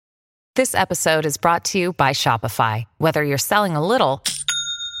This episode is brought to you by Shopify. Whether you're selling a little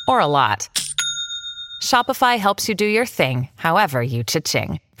or a lot, Shopify helps you do your thing, however you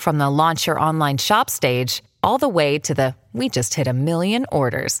cha-ching. From the launch your online shop stage, all the way to the we just hit 1 million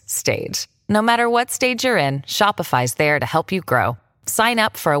orders stage. No matter what stage you're in, Shopify's there to help you grow. Sign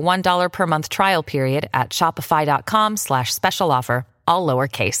up for a $1 per month trial period at shopify.com/special offer, all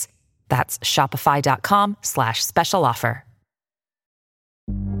lowercase. That's shopify.com/special offer.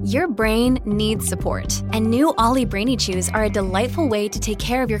 Your brain needs support, and new Ollie Brainy Chews are a delightful way to take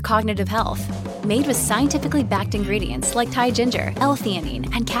care of your cognitive health. Made with scientifically backed ingredients like Thai ginger,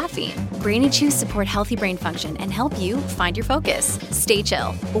 L-theanine, and caffeine, Brainy Chews support healthy brain function and help you find your focus, stay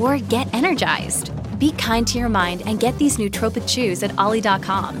chill, or get energized. Be kind to your mind and get these nootropic chews at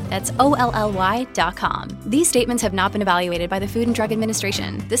ollie.com. That's OLLY.com. These statements have not been evaluated by the Food and Drug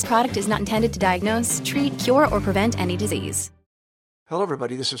Administration. This product is not intended to diagnose, treat, cure, or prevent any disease. Hello,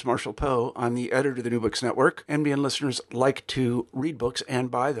 everybody. This is Marshall Poe. I'm the editor of the New Books Network. NBN listeners like to read books and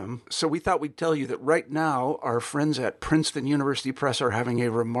buy them. So we thought we'd tell you that right now, our friends at Princeton University Press are having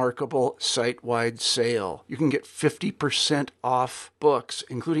a remarkable site-wide sale. You can get 50% off books,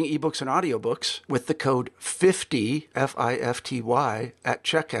 including ebooks and audiobooks, with the code 50, F-I-F-T-Y, at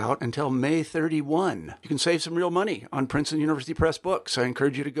checkout until May 31. You can save some real money on Princeton University Press books. I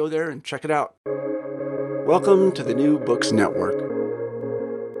encourage you to go there and check it out. Welcome to the New Books Network.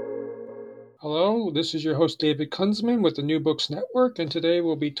 Hello, this is your host David Kunzman with the New Books Network, and today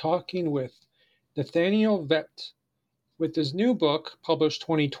we'll be talking with Nathaniel Vett with his new book, published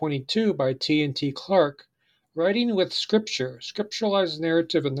 2022 by T&T Clark, Writing with Scripture, Scripturalized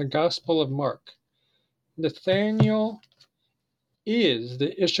Narrative in the Gospel of Mark. Nathaniel is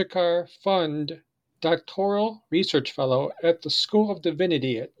the Issachar Fund Doctoral Research Fellow at the School of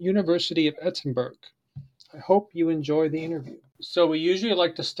Divinity at University of Edinburgh. I hope you enjoy the interview. So we usually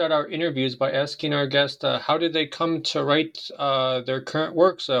like to start our interviews by asking our guest, how did they come to write their current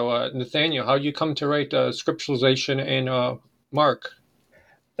work? So Nathaniel, how did you come to write scripturalization in Mark?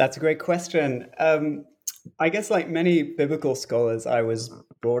 That's a great question. I guess like many biblical scholars, I was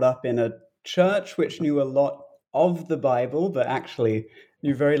brought up in a church which knew a lot of the Bible, but actually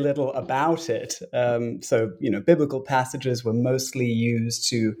knew very little about it. So, biblical passages were mostly used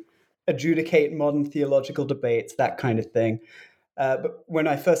to adjudicate modern theological debates, that kind of thing. But when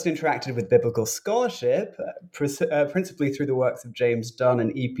I first interacted with biblical scholarship, principally through the works of James Dunn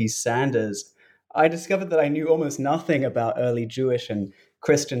and E.P. Sanders, I discovered that I knew almost nothing about early Jewish and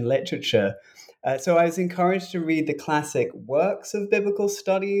Christian literature. So I was encouraged to read the classic works of biblical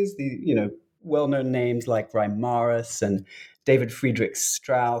studies, the well-known names like Reimarus and David Friedrich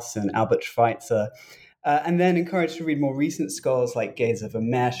Strauss and Albert Schweitzer. And then encouraged to read more recent scholars like Geza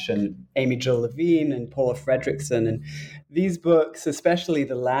Vermesh and Amy Jill Levine and Paula Fredrickson. And these books, especially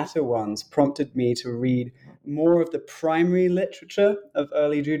the latter ones, prompted me to read more of the primary literature of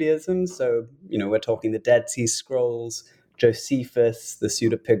early Judaism. So, we're talking the Dead Sea Scrolls, Josephus, the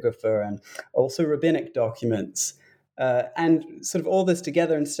Pseudepigrapha, and also rabbinic documents. And sort of all this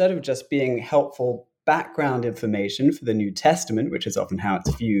together, instead of just being helpful background information for the New Testament, which is often how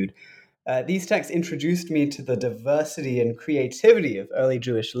it's viewed, these texts introduced me to the diversity and creativity of early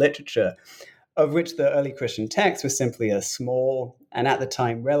Jewish literature, of which the early Christian text was simply a small and at the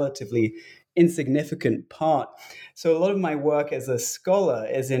time relatively insignificant part. So a lot of my work as a scholar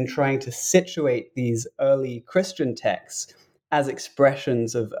is in trying to situate these early Christian texts as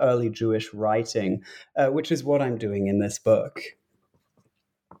expressions of early Jewish writing, which is what I'm doing in this book.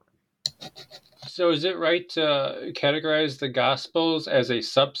 So is it right to categorize the Gospels as a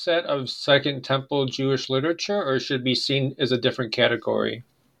subset of Second Temple Jewish literature, or should it be seen as a different category?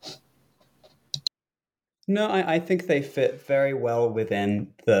 No, I think they fit very well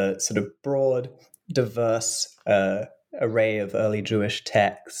within the sort of broad, diverse array of early Jewish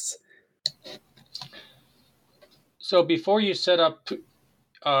texts. So before you set up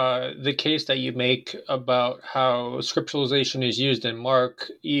the case that you make about how scripturalization is used in Mark,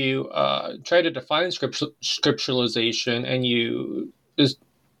 you try to define scripturalization, and you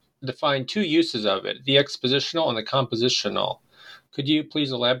define two uses of it, the expositional and the compositional. Could you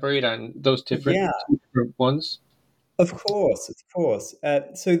please elaborate on those different ones? Of course.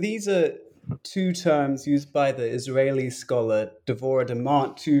 So these are two terms used by the Israeli scholar Devorah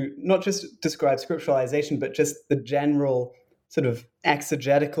Demant to not just describe scripturalization, but just the general sort of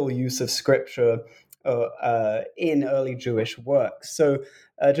exegetical use of scripture in early Jewish works. So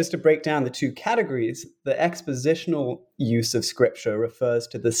just to break down the two categories, the expositional use of scripture refers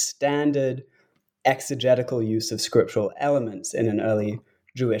to the standard exegetical use of scriptural elements in an early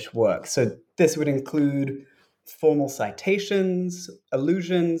Jewish work. So this would include formal citations,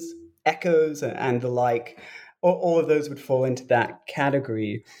 allusions, echoes and the like. All of those would fall into that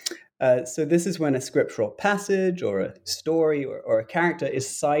category. So this is when a scriptural passage or a story or a character is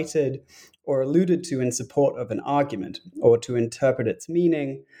cited or alluded to in support of an argument, or to interpret its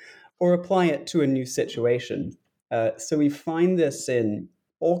meaning, or apply it to a new situation. So we find this in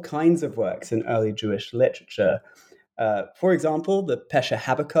all kinds of works in early Jewish literature. For example, the Pesher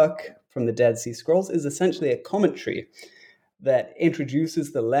Habakkuk from the Dead Sea Scrolls is essentially a commentary that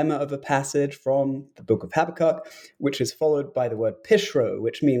introduces the lemma of a passage from the book of Habakkuk, which is followed by the word pishro,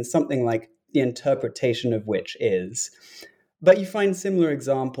 which means something like the interpretation of which is. But you find similar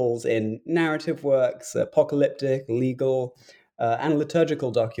examples in narrative works, apocalyptic, legal, and liturgical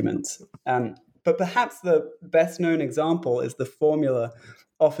documents. But perhaps the best known example is the formula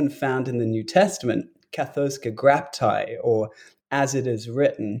often found in the New Testament, kathos ke graptai, or as it is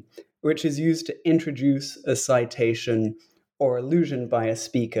written, which is used to introduce a citation or allusion by a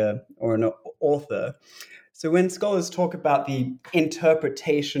speaker or an author. So when scholars talk about the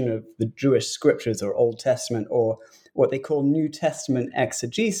interpretation of the Jewish scriptures or Old Testament, or what they call New Testament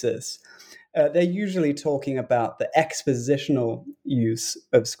exegesis, they're usually talking about the expositional use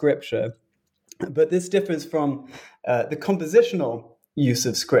of scripture. But this differs from the compositional use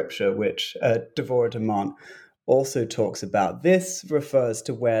of scripture, which Devorah Dumont also talks about. This refers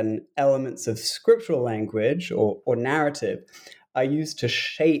to when elements of scriptural language or narrative are used to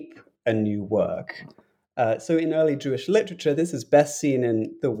shape a new work. So in early Jewish literature, this is best seen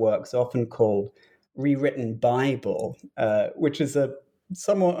in the works often called rewritten Bible, which is a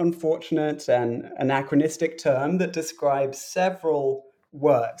somewhat unfortunate and anachronistic term that describes several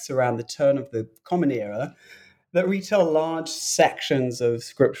works around the turn of the Common Era that retell large sections of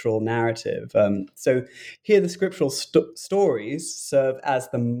scriptural narrative. So here the scriptural stories serve as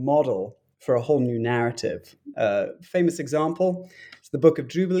the model for a whole new narrative. Famous example is the Book of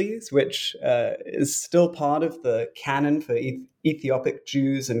Jubilees, which is still part of the canon for Ethiopic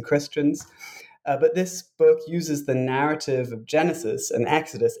Jews and Christians. But this book uses the narrative of Genesis and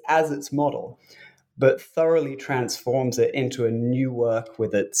Exodus as its model, but thoroughly transforms it into a new work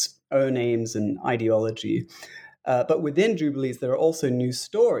with its own aims and ideology. But within Jubilees, there are also new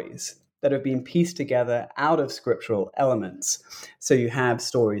stories that have been pieced together out of scriptural elements. So you have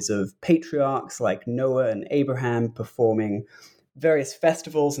stories of patriarchs like Noah and Abraham performing various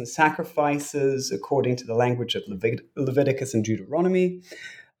festivals and sacrifices according to the language of Leviticus and Deuteronomy.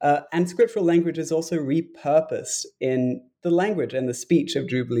 And scriptural language is also repurposed in the language and the speech of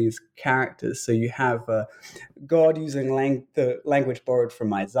Jubilees characters. So you have God using the language borrowed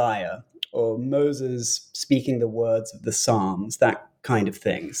from Isaiah, or Moses speaking the words of the Psalms, that kind of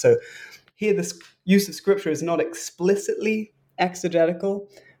thing. So here the use of scripture is not explicitly exegetical,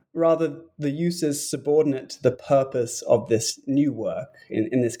 rather the use is subordinate to the purpose of this new work,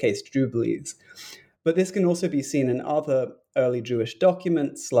 in this case, Jubilees. But this can also be seen in other early Jewish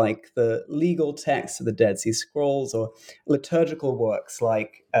documents like the legal texts of the Dead Sea Scrolls, or liturgical works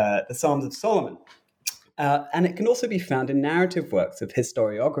like the Psalms of Solomon. And it can also be found in narrative works of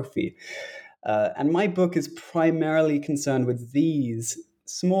historiography. And my book is primarily concerned with these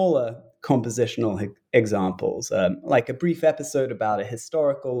smaller compositional examples, like a brief episode about a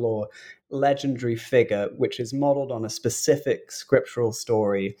historical or legendary figure which is modeled on a specific scriptural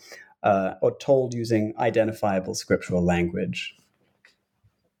story, or told using identifiable scriptural language.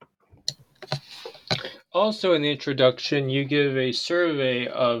 Also, in the introduction, you give a survey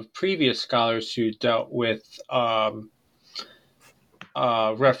of previous scholars who dealt with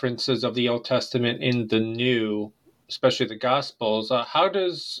references of the Old Testament in the New, especially the Gospels. How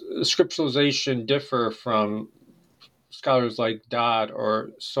does scripturalization differ from scholars like Dodd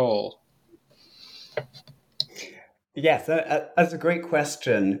or Soule? Yes, that's a great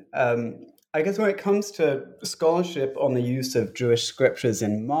question. I guess when it comes to scholarship on the use of Jewish scriptures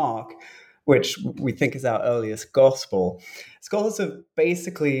in Mark, which we think is our earliest gospel, scholars have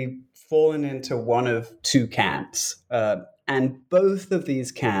basically fallen into one of two camps. And both of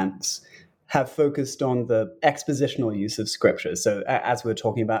these camps have focused on the expositional use of scripture. So as we were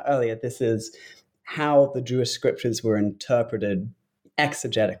talking about earlier, this is how the Jewish scriptures were interpreted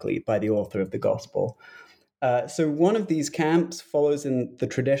exegetically by the author of the gospel. So one of these camps follows in the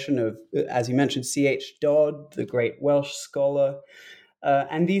tradition of, as you mentioned, C.H. Dodd, the great Welsh scholar.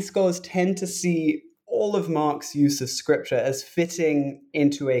 And these scholars tend to see all of Mark's use of scripture as fitting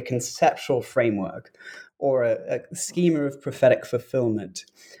into a conceptual framework or a schema of prophetic fulfillment.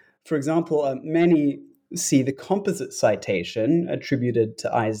 For example, many see the composite citation attributed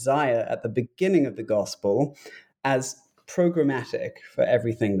to Isaiah at the beginning of the gospel as programmatic for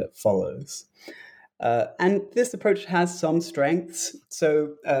everything that follows. And this approach has some strengths.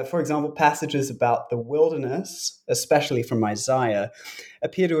 So, for example, passages about the wilderness, especially from Isaiah,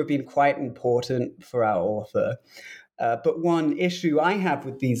 appear to have been quite important for our author. But one issue I have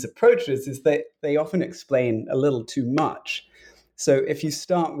with these approaches is that they often explain a little too much. So if you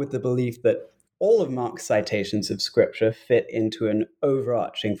start with the belief that all of Mark's citations of Scripture fit into an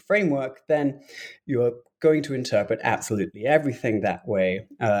overarching framework, then you are going to interpret absolutely everything that way,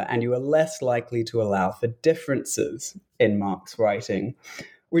 and you are less likely to allow for differences in Mark's writing.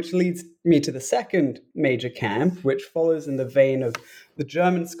 Which leads me to the second major camp, which follows in the vein of the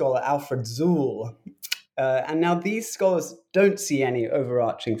German scholar Alfred Zuhl. And now these scholars don't see any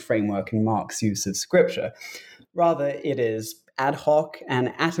overarching framework in Mark's use of Scripture. Rather, it is ad hoc and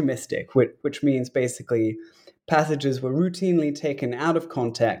atomistic, which means basically passages were routinely taken out of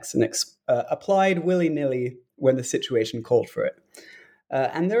context and applied willy-nilly when the situation called for it.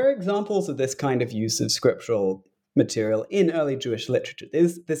 And there are examples of this kind of use of scriptural material in early Jewish literature.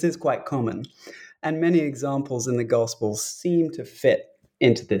 This is quite common, and many examples in the Gospels seem to fit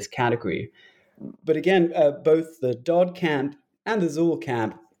into this category. But again, both the Dodd camp and the Zuhl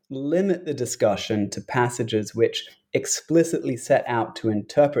camp limit the discussion to passages which explicitly set out to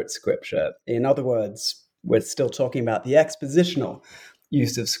interpret Scripture. In other words, we're still talking about the expositional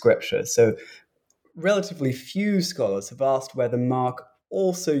use of Scripture. So relatively few scholars have asked whether Mark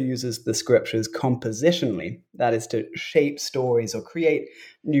also uses the Scriptures compositionally, that is, to shape stories or create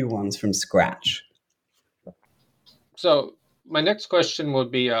new ones from scratch. So my next question would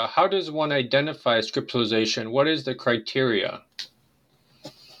be, how does one identify scripturalization? What is the criteria?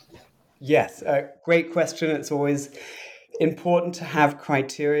 Yes, great question. It's always important to have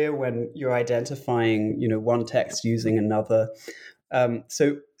criteria when you're identifying, one text using another.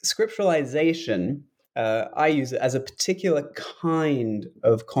 So scripturalization, I use it as a particular kind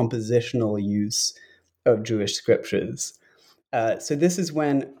of compositional use of Jewish scriptures. So this is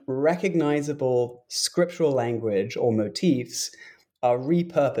when recognizable scriptural language or motifs are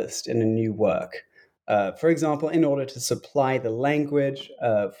repurposed in a new work. For example, in order to supply the language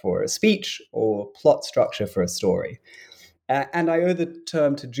for a speech or plot structure for a story. And I owe the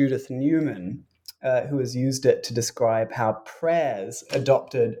term to Judith Newman, who has used it to describe how prayers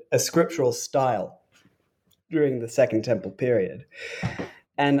adopted a scriptural style during the Second Temple period.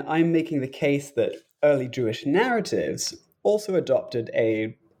 And I'm making the case that early Jewish narratives also adopted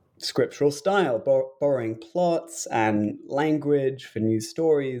a scriptural style, borrowing plots and language for new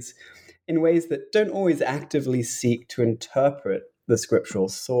stories in ways that don't always actively seek to interpret the scriptural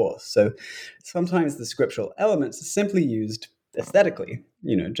source. So sometimes the scriptural elements are simply used aesthetically,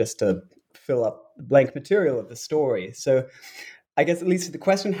 just to fill up the blank material of the story. So I guess it leads to the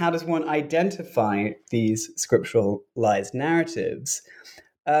question, how does one identify these scripturalized narratives?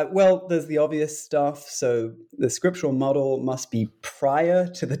 Well, there's the obvious stuff. So the scriptural model must be prior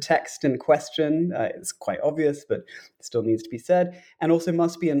to the text in question. It's quite obvious, but it still needs to be said. And also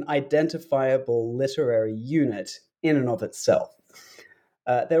must be an identifiable literary unit in and of itself.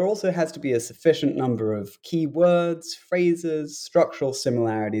 There also has to be a sufficient number of key words, phrases, structural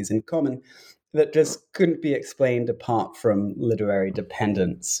similarities in common that just couldn't be explained apart from literary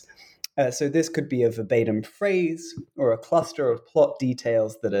dependence. So this could be a verbatim phrase or a cluster of plot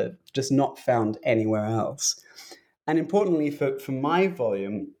details that are just not found anywhere else. And importantly, for my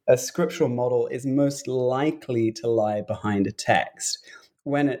volume, a scriptural model is most likely to lie behind a text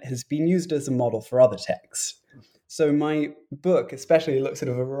when it has been used as a model for other texts. So my book especially looks at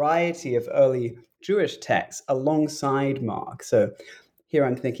a variety of early Jewish texts alongside Mark. So here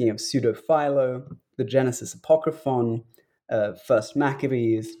I'm thinking of Pseudo-Philo, the Genesis Apocryphon, First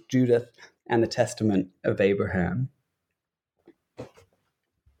Maccabees, Judith, and the Testament of Abraham.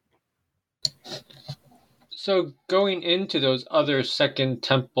 So going into those other Second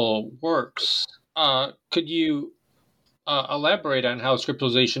Temple works, could you elaborate on how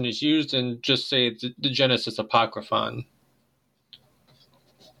scripturalization is used in, just say, the Genesis Apocryphon?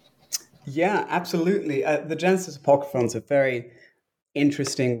 Yeah, absolutely. The Genesis Apocryphon is a very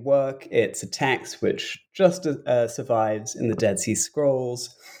interesting work. It's a text which just survives in the Dead Sea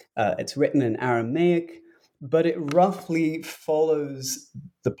Scrolls. It's written in Aramaic, but it roughly follows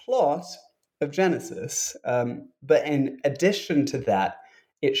the plot of Genesis. But in addition to that,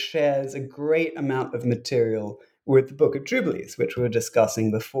 it shares a great amount of material with the Book of Jubilees, which we were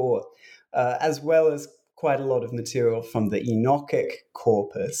discussing before, as well as quite a lot of material from the Enochic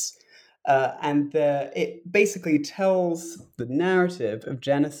corpus. And it basically tells the narrative of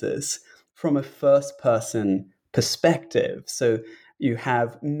Genesis from a first-person perspective. So you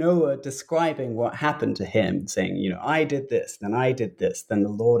have Noah describing what happened to him, saying, I did this, then the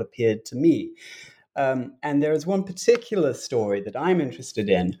Lord appeared to me. And there is one particular story that I'm interested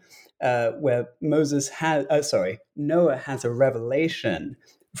in, where Noah has a revelation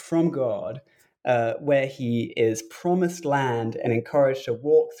from God, where he is promised land and encouraged to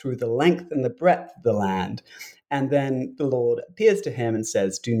walk through the length and the breadth of the land. And then the Lord appears to him and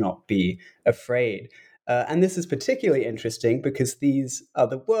says, "Do not be afraid." And this is particularly interesting because these are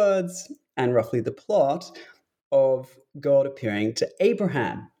the words and roughly the plot of God appearing to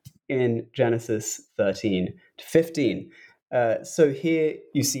Abraham in Genesis 13 to 15. So here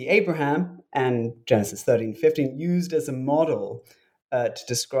you see Abraham and Genesis 13 to 15 used as a model to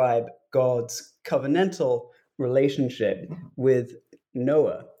describe God's covenantal relationship with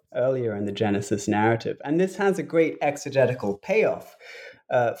Noah earlier in the Genesis narrative. And this has a great exegetical payoff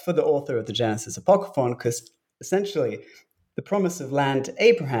for the author of the Genesis Apocryphon, because essentially the promise of land to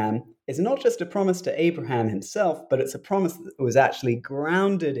Abraham is not just a promise to Abraham himself, but it's a promise that was actually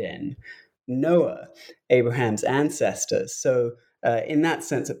grounded in Noah, Abraham's ancestor. So in that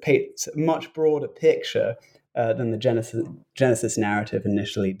sense, it paints a much broader picture than the Genesis narrative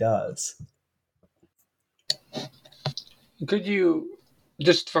initially does. Could you,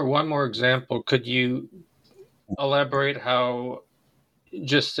 just for one more example, could you elaborate how,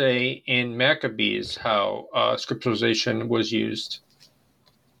 just say in Maccabees, how scripturalization was used?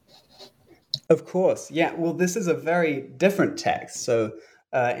 Of course, yeah. Well, this is a very different text. So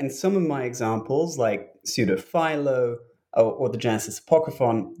in some of my examples, like Pseudo-Philo or the Genesis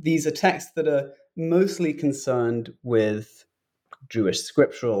Apocryphon, these are texts that are mostly concerned with Jewish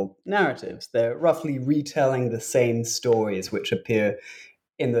scriptural narratives. They're roughly retelling the same stories which appear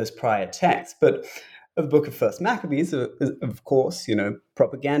in those prior texts. But the book of First Maccabees, of course,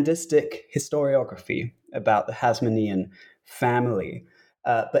 propagandistic historiography about the Hasmonean family.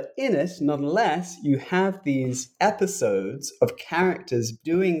 But in it, nonetheless, you have these episodes of characters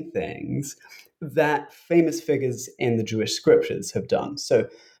doing things that famous figures in the Jewish scriptures have done. So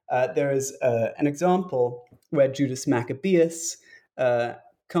there is an example where Judas Maccabeus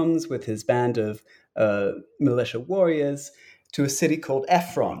comes with his band of militia warriors to a city called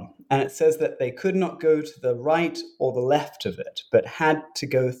Ephron. And it says that they could not go to the right or the left of it, but had to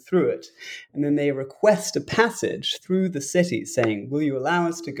go through it. And then they request a passage through the city saying, "Will you allow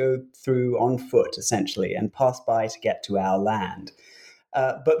us to go through on foot, essentially, and pass by to get to our land?"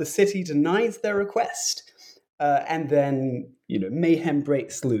 But the city denies their request. And then, mayhem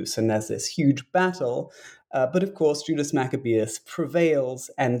breaks loose, and there's this huge battle. But of course, Judas Maccabeus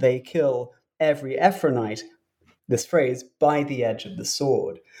prevails, and they kill every Ephronite, this phrase, by the edge of the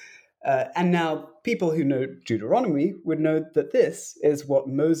sword. And now people who know Deuteronomy would know that this is what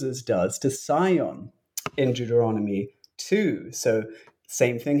Moses does to Sion in Deuteronomy 2. So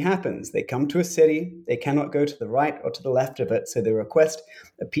same thing happens. They come to a city, they cannot go to the right or to the left of it, so they request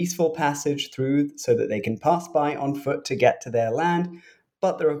a peaceful passage through so that they can pass by on foot to get to their land,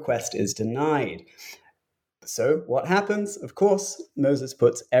 but the request is denied. So what happens? Of course, Moses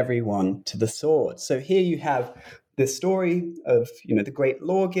puts everyone to the sword. So here you have this story of, the great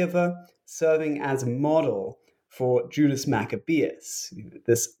lawgiver serving as a model for Judas Maccabeus,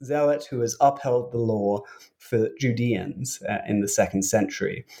 this zealot who has upheld the law for Judeans in the 2nd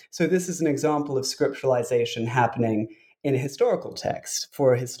century. So this is an example of scripturalization happening in a historical text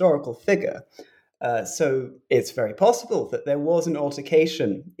for a historical figure. So it's very possible that there was an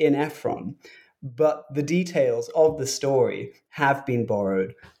altercation in Ephron, but the details of the story have been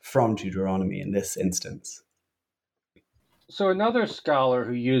borrowed from Deuteronomy in this instance. So another scholar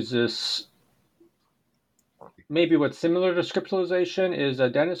who uses maybe what's similar to scripturalization is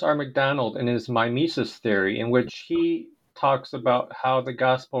Dennis R. MacDonald in his mimesis theory, in which he talks about how the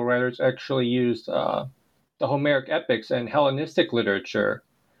gospel writers actually used the Homeric epics and Hellenistic literature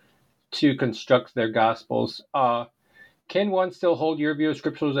to construct their gospels. Can one still hold your view of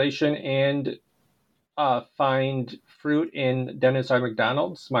scripturalization and find fruit in Dennis R.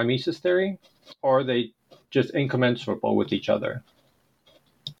 MacDonald's mimesis theory, or are they just incommensurable with each other?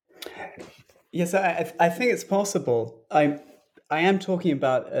 Yes, I think it's possible. I am talking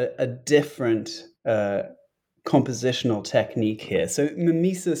about a different compositional technique here. So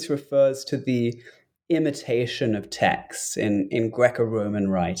mimesis refers to the imitation of texts in Greco-Roman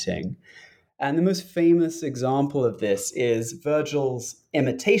writing. And the most famous example of this is Virgil's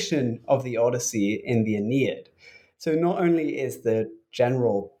imitation of the Odyssey in the Aeneid. So not only is the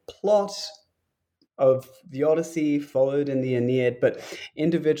general plot of the Odyssey followed in the Aeneid, but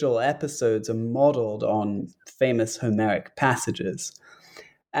individual episodes are modeled on famous Homeric passages.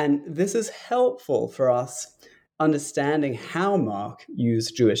 And this is helpful for us understanding how Mark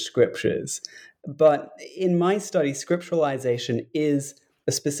used Jewish scriptures. But in my study, scripturalization is a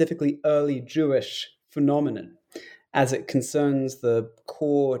a specifically early Jewish phenomenon, as it concerns the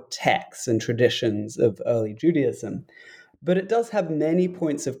core texts and traditions of early Judaism. But it does have many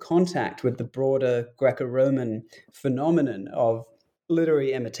points of contact with the broader Greco-Roman phenomenon of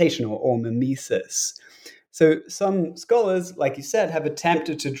literary imitation or mimesis. So some scholars, like you said, have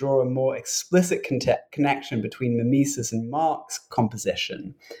attempted to draw a more explicit connection between mimesis and Mark's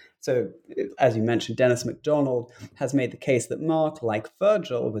composition. So, as you mentioned, Dennis MacDonald has made the case that Mark, like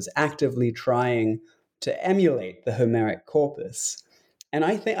Virgil, was actively trying to emulate the Homeric corpus. And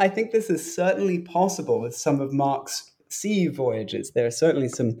I think this is certainly possible with some of Mark's sea voyages. There are certainly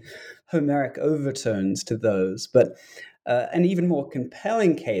some Homeric overtones to those, but an even more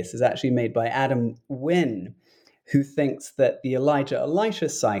compelling case is actually made by Adam Wynne, who thinks that the Elijah-Elisha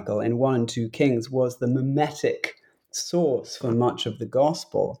cycle in 1 and 2 Kings was the mimetic source for much of the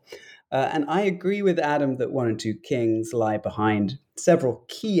gospel. And I agree with Adam that 1 and 2 Kings lie behind several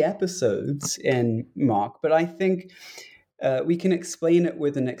key episodes in Mark, but I think we can explain it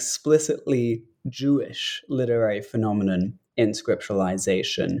with an explicitly Jewish literary phenomenon in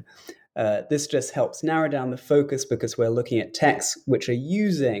scripturalization. This just helps narrow down the focus because we're looking at texts which are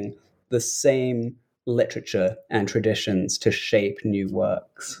using the same literature and traditions to shape new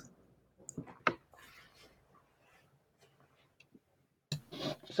works.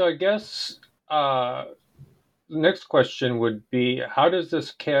 So I guess the next question would be, how does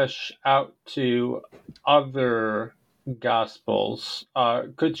this cash out to other Gospels?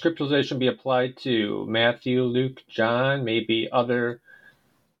 Could scripturalization be applied to Matthew, Luke, John, maybe other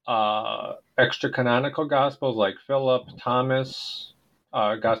extra canonical Gospels like Philip, Thomas,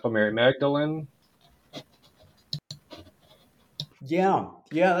 Gospel of Mary Magdalene? Yeah,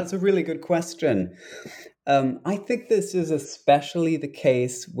 that's a really good question. I think this is especially the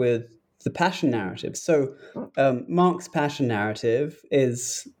case with the Passion narrative. So Mark's Passion narrative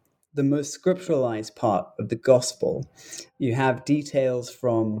is the most scripturalized part of the gospel. You have details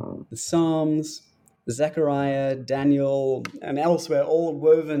from the Psalms, Zechariah, Daniel, and elsewhere, all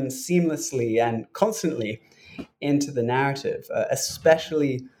woven seamlessly and constantly into the narrative,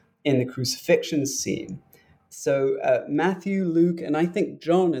 especially in the crucifixion scene. So Matthew, Luke, and I think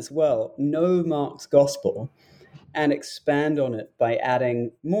John as well know Mark's gospel and expand on it by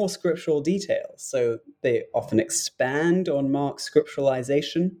adding more scriptural details. So they often expand on Mark's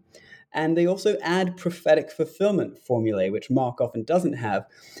scripturalization, and they also add prophetic fulfillment formulae, which Mark often doesn't have,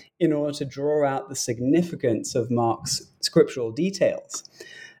 in order to draw out the significance of Mark's scriptural details.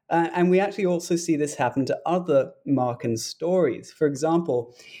 And we actually also see this happen to other Markan stories. For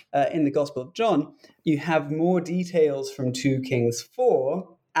example, in the Gospel of John, you have more details from 2 Kings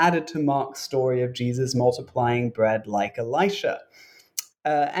 4 added to Mark's story of Jesus multiplying bread like Elisha.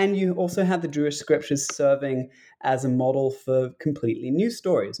 And you also have the Jewish scriptures serving as a model for completely new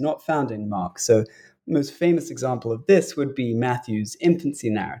stories, not found in Mark. So the most famous example of this would be Matthew's infancy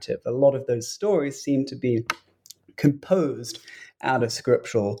narrative. A lot of those stories seem to be composed out of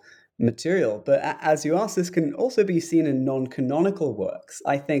scriptural material. But as you asked, this can also be seen in non-canonical works.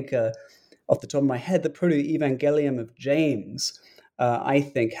 I think, off the top of my head, the Proto-Evangelium of James, I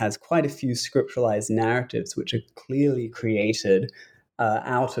think, has quite a few scripturalized narratives which are clearly created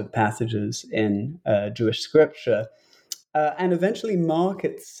out of passages in Jewish scripture. And eventually Mark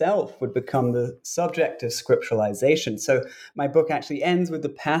itself would become the subject of scripturalization. So my book actually ends with a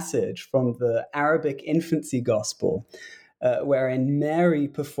passage from the Arabic infancy gospel, wherein Mary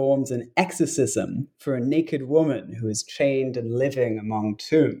performs an exorcism for a naked woman who is chained and living among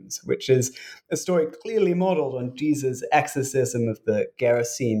tombs, which is a story clearly modeled on Jesus' exorcism of the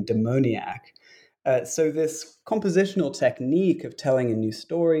Gerasene demoniac. So this compositional technique of telling a new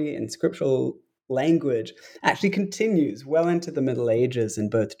story in scriptural language actually continues well into the Middle Ages in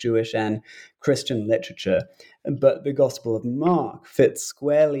both Jewish and Christian literature. But the Gospel of Mark fits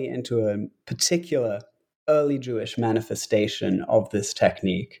squarely into a particular early Jewish manifestation of this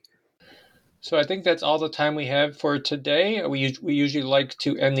technique. So I think that's all the time we have for today. We usually like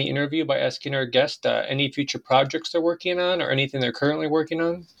to end the interview by asking our guest any future projects they're working on or anything they're currently working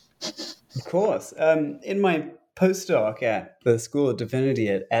on. Of course. In my postdoc at the School of Divinity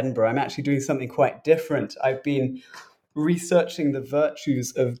at Edinburgh, I'm actually doing something quite different. I've been researching the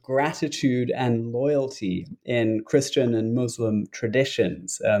virtues of gratitude and loyalty in Christian and Muslim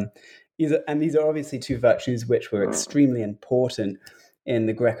traditions. These are obviously two virtues which were extremely important in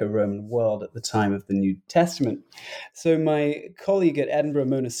the Greco-Roman world at the time of the New Testament. So my colleague at Edinburgh,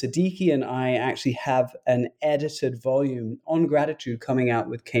 Mona Siddiqui, and I actually have an edited volume on gratitude coming out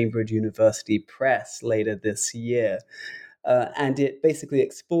with Cambridge University Press later this year. And it basically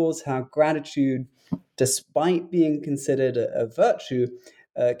explores how gratitude, despite being considered a virtue,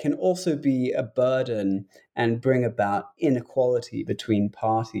 can also be a burden and bring about inequality between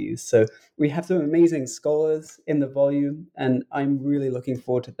parties. So we have some amazing scholars in the volume, and I'm really looking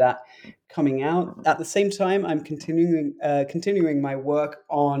forward to that coming out. At the same time, I'm continuing my work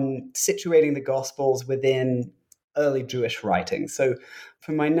on situating the Gospels within early Jewish writing. So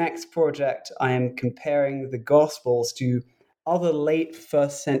for my next project, I am comparing the Gospels to other late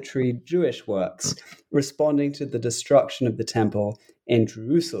first century Jewish works responding to the destruction of the temple in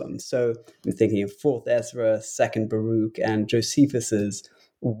Jerusalem. So I'm thinking of 4th Ezra, 2nd Baruch, and Josephus's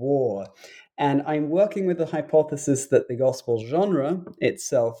war. And I'm working with the hypothesis that the gospel genre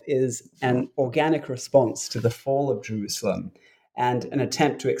itself is an organic response to the fall of Jerusalem and an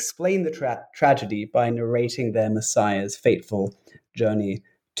attempt to explain the tragedy by narrating their Messiah's fateful journey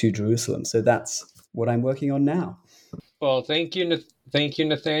to Jerusalem. So that's what I'm working on now. Well, thank you,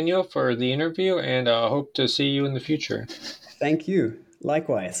 Nathaniel, for the interview, and I hope to see you in the future. Thank you.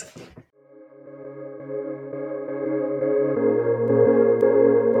 Likewise.